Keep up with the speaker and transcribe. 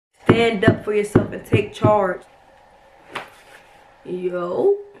stand up for yourself and take charge.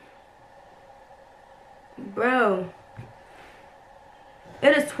 Yo. Bro.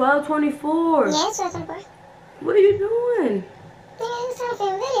 It is 12:24. Yeah, it's 12:24. What are you doing? Yeah, I'm trying to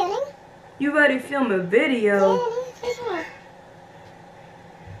film a video, nigga. You ready to film a video? Yeah,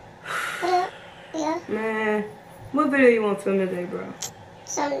 nigga. Yeah. Man, what video you want to film today, bro?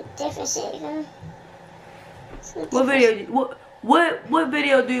 Some different shit, you know? What video? What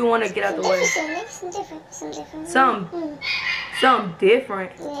video do you want to get out the way? Some different. Something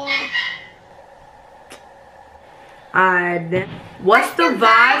different. Yeah. Alright then. What's the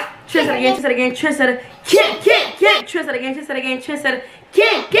vibe? Trendsetter again. Trendsetter. Trendsetter.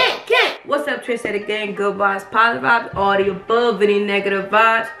 What's up, Trendsetter gang? Good vibes, positive vibes, all the above, any negative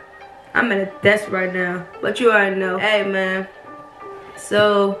vibes. I'm at a desk right now, but you already know. Hey man.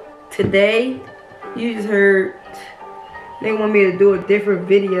 So today, you just heard they want me to do a different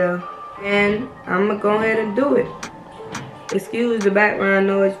video, and I'm gonna go ahead and do it. Excuse the background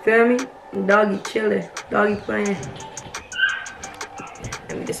noise, feel me? Doggy chilling, doggy playing.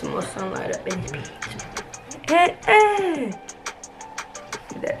 Let me get some more sunlight up in here. Hey.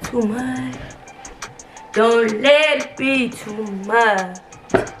 Is that too much? Don't let it be too much.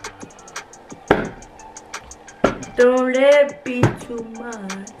 Don't let it be too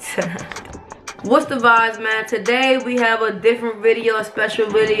much. What's the vibes, man? Today we have a different video, a special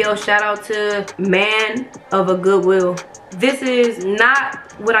video. Shout out to Man of a Goodwill. This is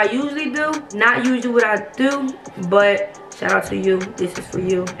not what I usually do, not usually what I do, but shout out to you. This is for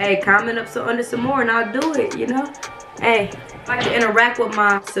you. Hey, comment up under some more and I'll do it, you know? Hey, I like to interact with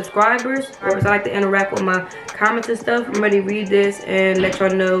my subscribers, or I like to interact with my comments and stuff. I'm ready to read this and let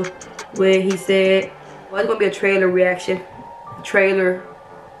y'all know what he said. Well, it's gonna be a trailer reaction, trailer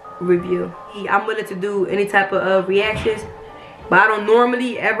review. I'm willing to do any type of reactions, but I don't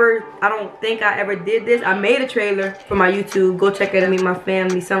think I ever did this. I made a trailer for my YouTube. Go check it out, meet my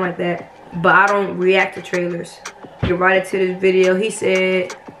family, something like that. But I don't react to trailers. Get right into this video. He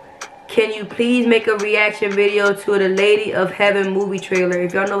said, can you please make a reaction video to the Lady of Heaven movie trailer?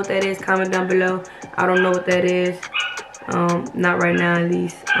 If y'all know what that is, comment down below. I don't know what that is. Not right now at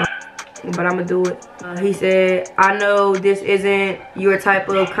least. But I'm gonna do it. He said, I know this isn't your type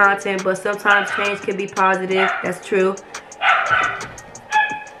of content, but sometimes change can be positive. That's true.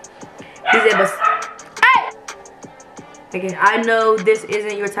 He said, but hey! Again, I know this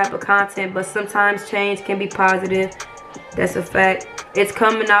isn't your type of content, but sometimes change can be positive. That's a fact. It's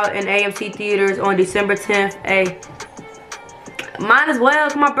coming out in AMC theaters on December 10th. Hey, might as well.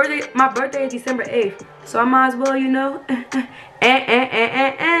 My birthday is December 8th, so I might as well, you know.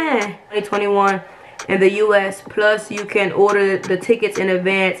 2021 in the US. Plus, you can order the tickets in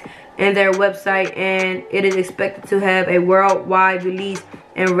advance in their website, and it is expected to have a worldwide release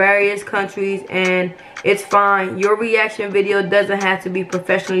in various countries, and it's fine. Your reaction video doesn't have to be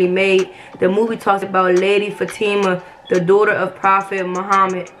professionally made. The movie talks about Lady Fatima, the daughter of Prophet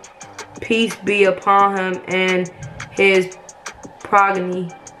Muhammad, peace be upon him, and his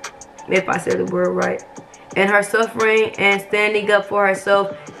progeny, if I said the word right, and her suffering and standing up for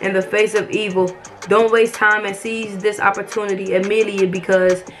herself in the face of evil. Don't waste time and seize this opportunity immediately,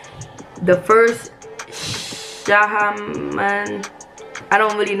 because the first Shahaman, I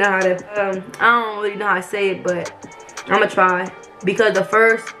don't really know how to say it, but I'm gonna try. Because the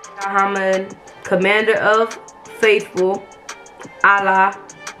first Shahaman, commander of faithful, Allah,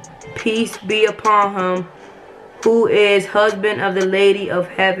 peace be upon him, who is husband of the Lady of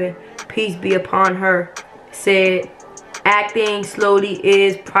Heaven, peace be upon her, said, acting slowly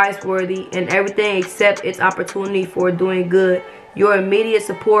is priceworthy and everything except its opportunity for doing good. Your immediate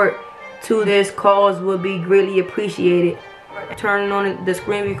support to this cause will be greatly appreciated. Turning on the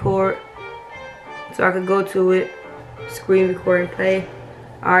screen record so I could go to it. Screen record and play.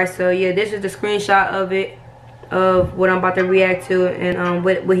 Alright, so yeah, this is the screenshot of it, of what I'm about to react to, and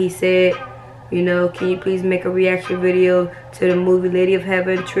what he said. You know, can you please make a reaction video to the movie Lady of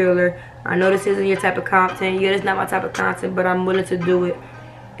Heaven trailer? I know this isn't your type of content. Yeah, it's not my type of content, but I'm willing to do it.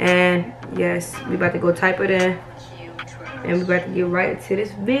 And yes, we about to go type it in, and we about to get right into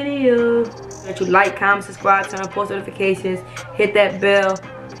this video. Make sure you like, comment, subscribe, turn on post notifications, hit that bell,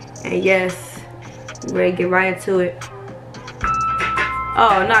 and yes, we're ready to get right into it.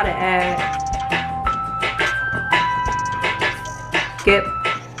 Oh, not an ad. Skip.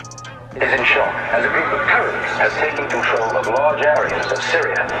 Is in shock as a group of terrorists has taken control of large areas of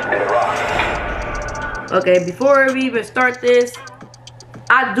Syria and Iraq. Okay, before we even start this,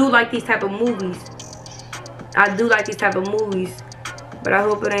 I do like these type of movies. But I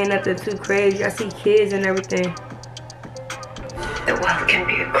hope it ain't nothing too crazy. I see kids and everything. The world can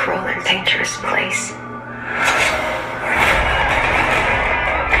be a cruel and dangerous place.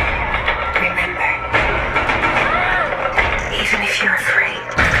 Remember, even if you're afraid,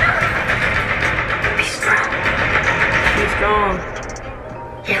 be strong. Be strong.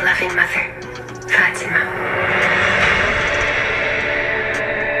 Your loving mother, Fatima.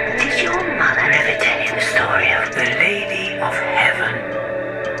 Did your mother ever tell you the story of the Lady of Heaven?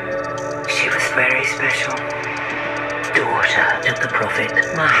 She was very special. Daughter of the Prophet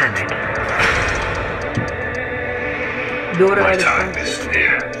Muhammad. Daughter My of the time Prophet. is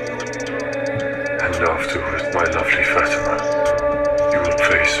near. And afterward, my lovely Fatima, you will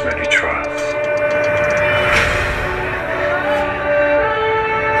face many trials.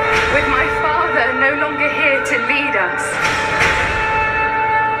 With my father no longer here to lead us,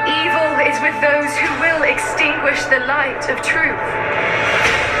 evil is with those who will extinguish the light of truth.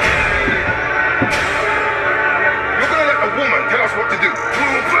 You're gonna let a woman tell us what to do?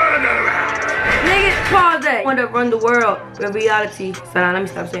 We'll burn her out! Nigga, pause that. Want to run the world in reality. So now, let me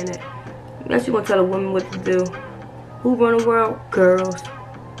stop saying that. Unless you want to tell a woman what to do. Who run the world? Girls.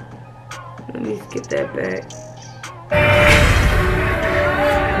 Let me skip that back.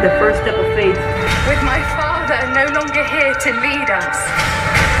 The first step of faith. With my father no longer here to lead us,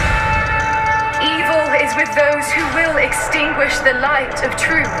 evil is with those who will extinguish the light of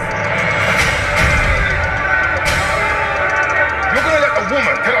truth. You're gonna let a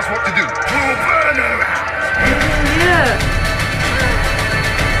woman tell us what to do? We'll burn her out! Yeah.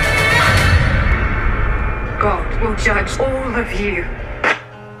 God will judge all of you.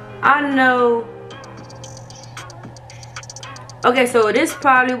 I know. Okay, so this is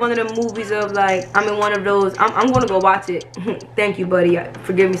probably one of the movies of like, I mean one of those, I'm gonna go watch it. Thank you, buddy.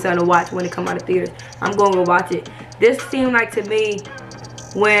 Forgive me something to watch when it come out of theaters. I'm gonna go watch it. This seemed like to me,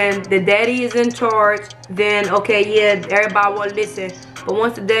 when the daddy is in charge, then okay, yeah, everybody will listen. But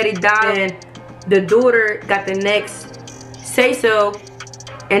once the daddy died, then the daughter got the next say so,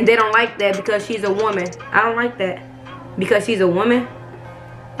 and they don't like that because she's a woman. I don't like that. Because she's a woman?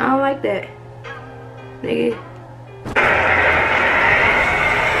 I don't like that. Nigga.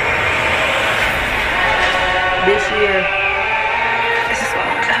 This year. This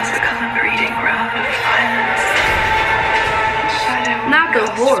world has become a breeding ground of violence. Shadow Not the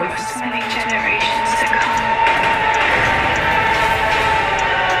horse. for many generations to come.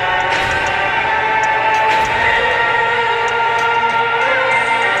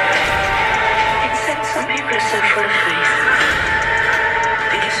 It sets some people so full of faith.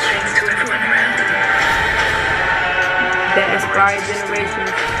 They give strength to everyone around them. That inspired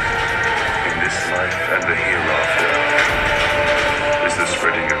generations. In this life and the hereafter is the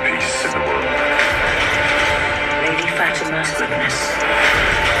spreading of peace in the world. Lady Fatima's goodness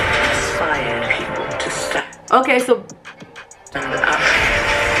inspired people to stand Okay, so up.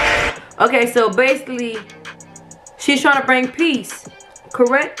 okay, so basically she's trying to bring peace.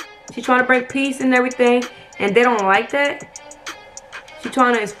 Correct? She's trying to bring peace and everything, and they don't like that. She's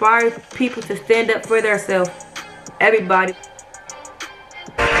trying to inspire people to stand up for themselves. Everybody.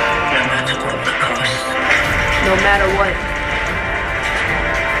 No matter what the cost. No matter what.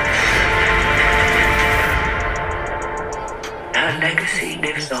 Her legacy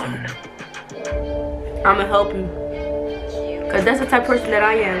lives on. I'ma help you. Cause that's the type of person that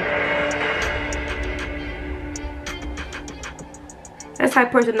I am. That's the type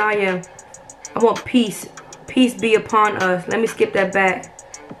of person I am. I want peace. Peace be upon us. Let me skip that back.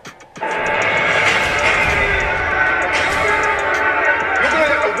 You're gonna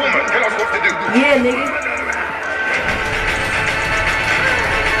let a woman tell us what to do? Yeah, nigga.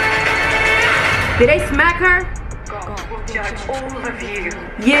 Did they smack her? God will judge all of you.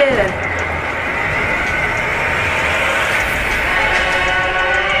 Yeah.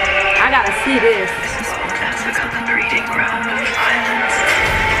 I gotta see this. This world has become a breeding ground of violence.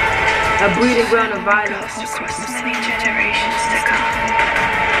 A breeding ground of violence. Across many generations to come.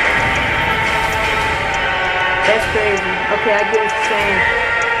 That's crazy. Okay, I get what you're saying.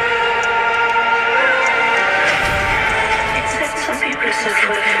 It sets some people so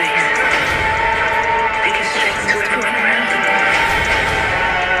full of faith. They give strength to everyone around them.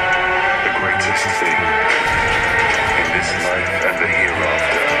 The greatest thing in this life and the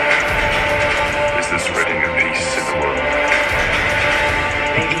hereafter is the spreading of peace in the world.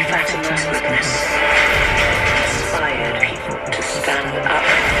 Lady Fatima's goodness inspired people to stand up.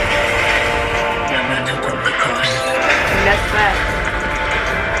 No matter what the cost. And that's fact.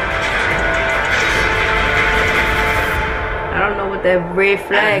 I don't know what that red Her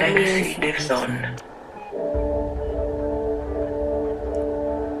flag legacy means. lives on.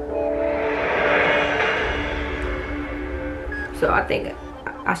 So I think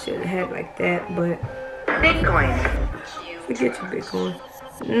I should have had like that, but Bitcoin. forget your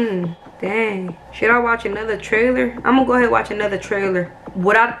Bitcoin. Dang. Should I watch another trailer? I'm gonna go ahead and watch another trailer.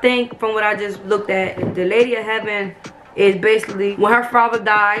 What I think from what I just looked at, the Lady of Heaven is basically when her father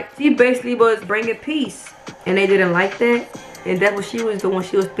died, she basically was bringing peace, and they didn't like that, and that's what she was doing.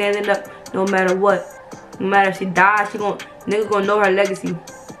 She was standing up no matter what. No matter if she died, niggas gonna know her legacy,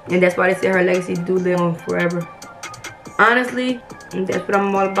 and that's why they say her legacy do live on forever. Honestly, that's what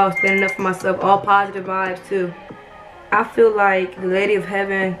I'm all about, standing up for myself. All positive vibes too. I feel like the Lady of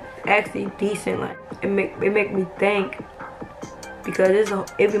Heaven actually decent. Like it make me think, because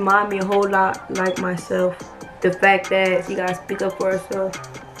it remind me a whole lot like myself. The fact that she gotta speak up for herself.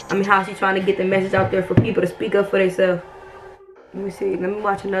 I mean, how she trying to get the message out there for people to speak up for themselves. Let me see. Let me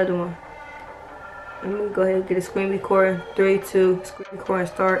watch another one. Let me go ahead and get a screen recording. 3, 2, screen recording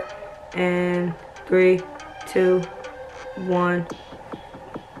start. And 3, 2, 1.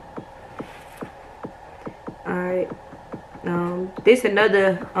 Alright. This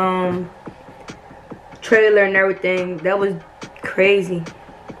another trailer and everything. That was crazy.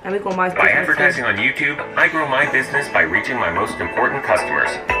 Let me go my By advertising on YouTube, I grow my business by reaching my most important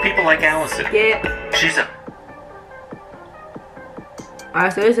customers. People like Allison. Yeah. She's a...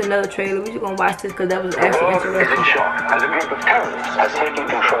 Alright, so this is another trailer. We just gonna watch this because that was The actually world is in interesting. shock as a group of terrorists has taken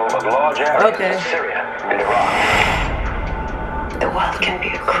control of large areas of Syria and Iraq. The world can be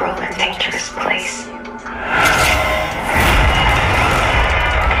a cruel and dangerous place.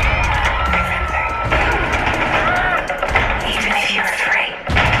 Even if you're afraid,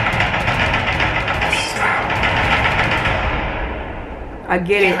 be strong. I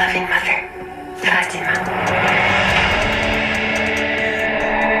get Your it. loving mother, Fatima.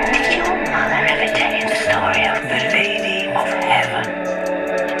 Did your mother ever tell you the story of the Lady of Heaven?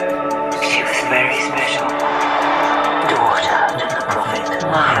 She was very special. Daughter to the Prophet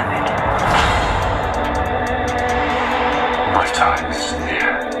Muhammad. My time is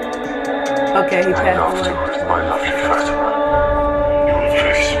near. Okay, he And passed away. afterwards, my lovely Fatima, you will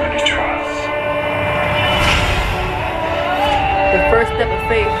face many trials. The first step of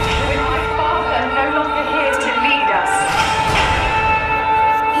faith. With my father no longer here to lead us.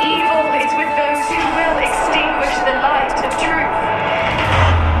 Evil is with those who will extinguish the light of truth.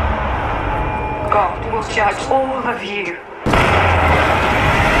 God will judge all of you.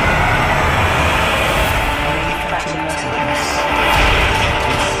 Fatima's witness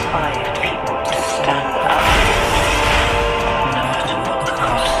inspired people to stand up, no matter what the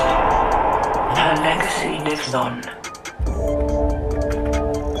cost. Her legacy lives on.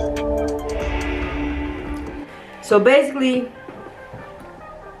 So basically,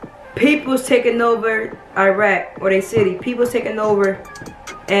 people's taking over Iraq or their city. People's taking over,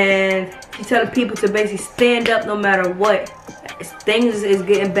 and she's telling people to basically stand up no matter what. Things is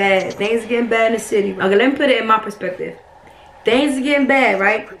getting bad. Things are getting bad in the city. Okay, let me put it in my perspective. Things are getting bad,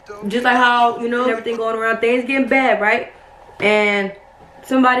 right? Just like how, you know, everything going around, things getting bad, right? And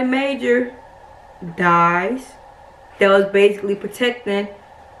somebody major dies that was basically protecting,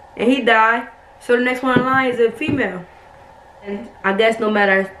 and he died. So the next one in line is a female. And I guess no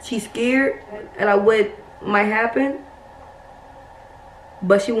matter, she's scared at what might happen,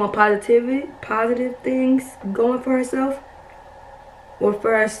 but she want positive things going for herself or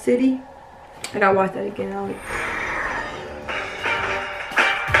for her city. I gotta watch that again.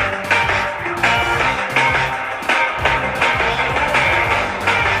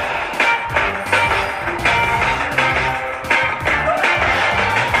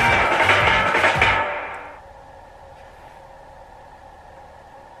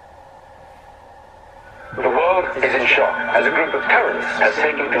 The world is in shock as a group of terrorists has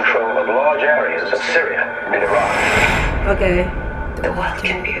taken control of large areas of Syria and Iraq. Okay. The world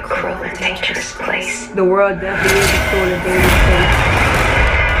can be a cruel and dangerous place. The world definitely is a cruel and dangerous place.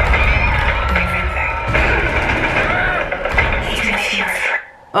 Even if you're afraid.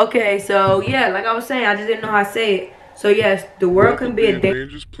 Okay, so yeah, like I was saying, I just didn't know how to say it. So yes, the world can be a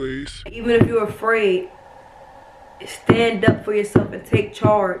dangerous place. Even if you're afraid, stand up for yourself and take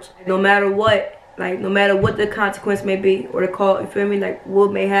charge. No matter what, like no matter what the consequence may be or the call, you feel me? Like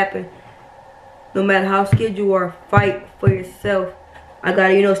what may happen. No matter how scared you are, fight for yourself. I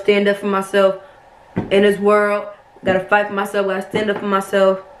gotta, you know, stand up for myself in this world. Gotta fight for myself. Gotta stand up for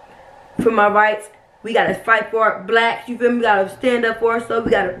myself, for my rights. We gotta fight for our blacks. You feel me? We gotta stand up for ourselves.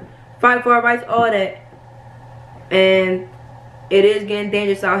 We gotta fight for our rights. All that. And it is getting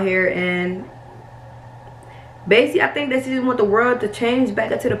dangerous out here. And basically, I think they just want the world to change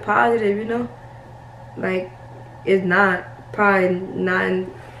back into the positive. You know, like it's not probably not.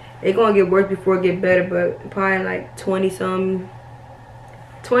 It's gonna get worse before it get better, but probably like 20 some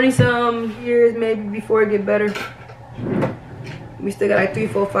years maybe before it get better. We still got like 3,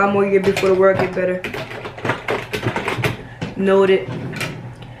 4, 5 more years before the world get better. Noted.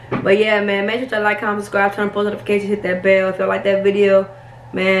 But yeah, man, make sure to like, comment, subscribe, turn on post notifications, hit that bell. If y'all like that video,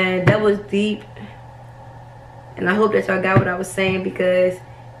 man, that was deep. And I hope that y'all got what I was saying, because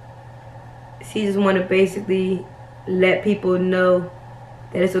she just want to basically let people know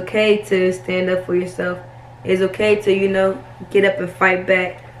that it's okay to stand up for yourself. It's okay to, you know, get up and fight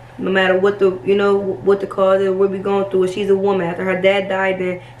back, no matter what the, you know, what the cause is, what we going through. She's a woman. After her dad died,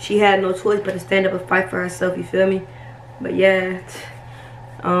 then she had no choice but to stand up and fight for herself. You feel me? But yeah,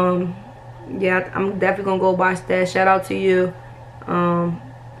 yeah, I'm definitely gonna go watch that. Shout out to you.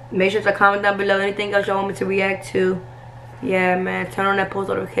 Make sure to comment down below anything else y'all want me to react to. Yeah, man, turn on that post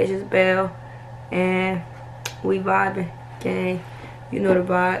notifications bell, and we vibing, gang. You know the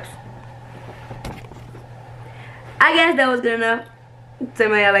vibes. I guess that was good enough. Tell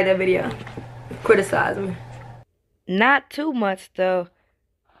me y'all like that video. Criticize me. Not too much though,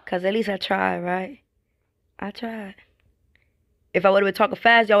 cause at least I tried, right? I tried. If I would have been talking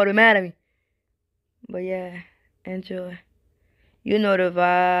fast, y'all would have been mad at me. But yeah, enjoy. You know the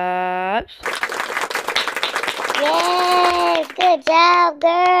vibes. Yes, good job,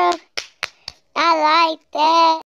 girl. I like that.